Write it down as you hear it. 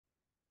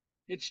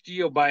It's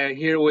Geo Bia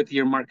here with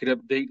your market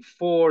update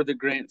for the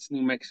Grants,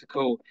 New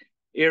Mexico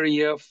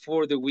area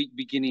for the week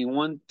beginning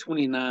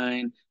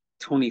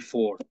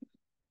 1/29/24.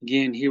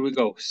 Again, here we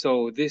go.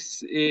 So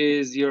this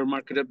is your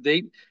market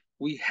update.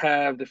 We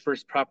have the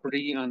first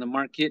property on the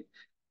market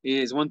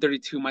is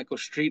 132 Michael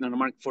Street on the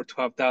market for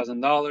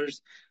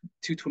 $12,000,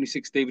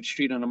 226 David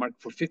Street on the market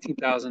for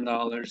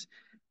 $15,000,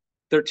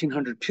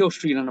 1300 Peel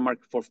Street on the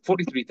market for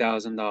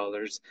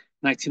 $43,000,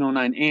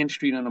 1909 Ann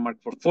Street on the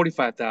market for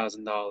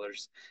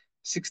 $45,000,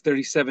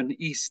 637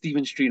 East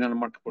Stephen Street on the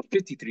market for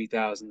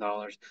 $53,000,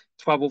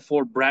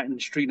 1204 Bratton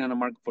Street on the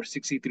market for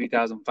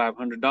 $63,500,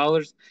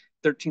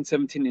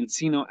 1317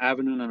 Encino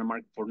Avenue on the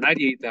market for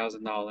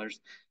 $98,000,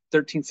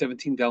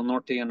 1317 Del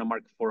Norte on the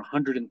market for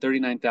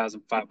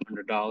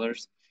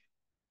 $139,500,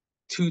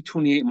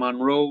 228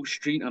 Monroe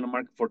Street on the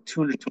market for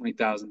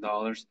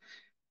 $220,000,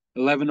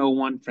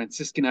 1101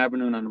 Franciscan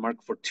Avenue on the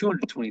market for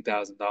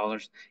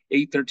 $220,000,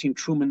 813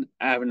 Truman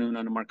Avenue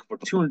on the market for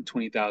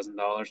 $220,000,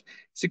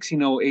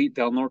 1608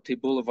 Del Norte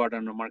Boulevard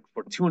on the market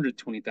for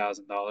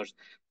 $220,000,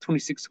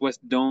 26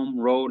 West Dome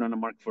Road on the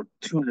market for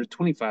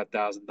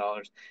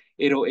 $225,000,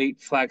 808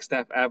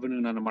 Flagstaff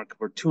Avenue on the market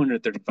for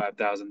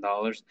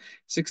 $235,000,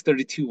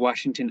 632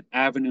 Washington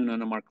Avenue on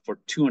the market for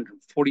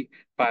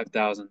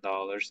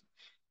 $245,000,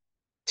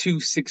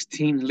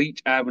 216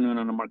 Leach Avenue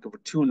on the market for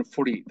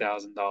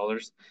 $248,000,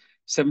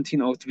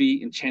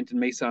 1703 Enchanted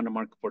Mesa on the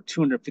market for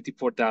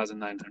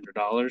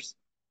 $254,900,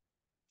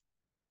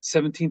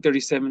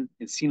 1737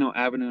 Encino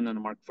Avenue on the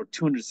market for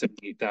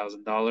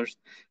 $278,000,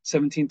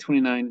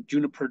 1729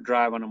 Juniper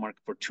Drive on the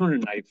market for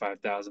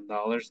 $295,000,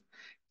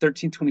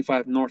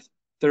 1325 North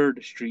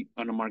 3rd Street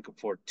on the market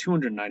for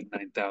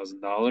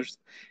 $299,000,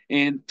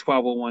 and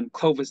 1201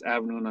 Clovis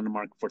Avenue on the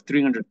market for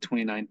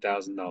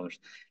 $329,000.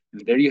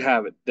 And there you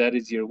have it. That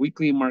is your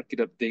weekly market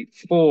update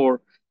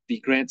for the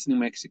Grants, New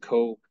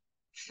Mexico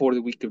for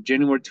the week of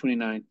January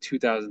 29,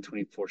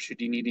 2024. Should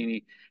you need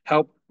any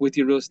help with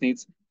your real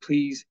estate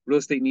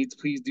needs,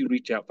 please do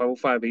reach out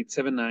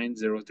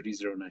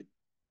 505-879-0309.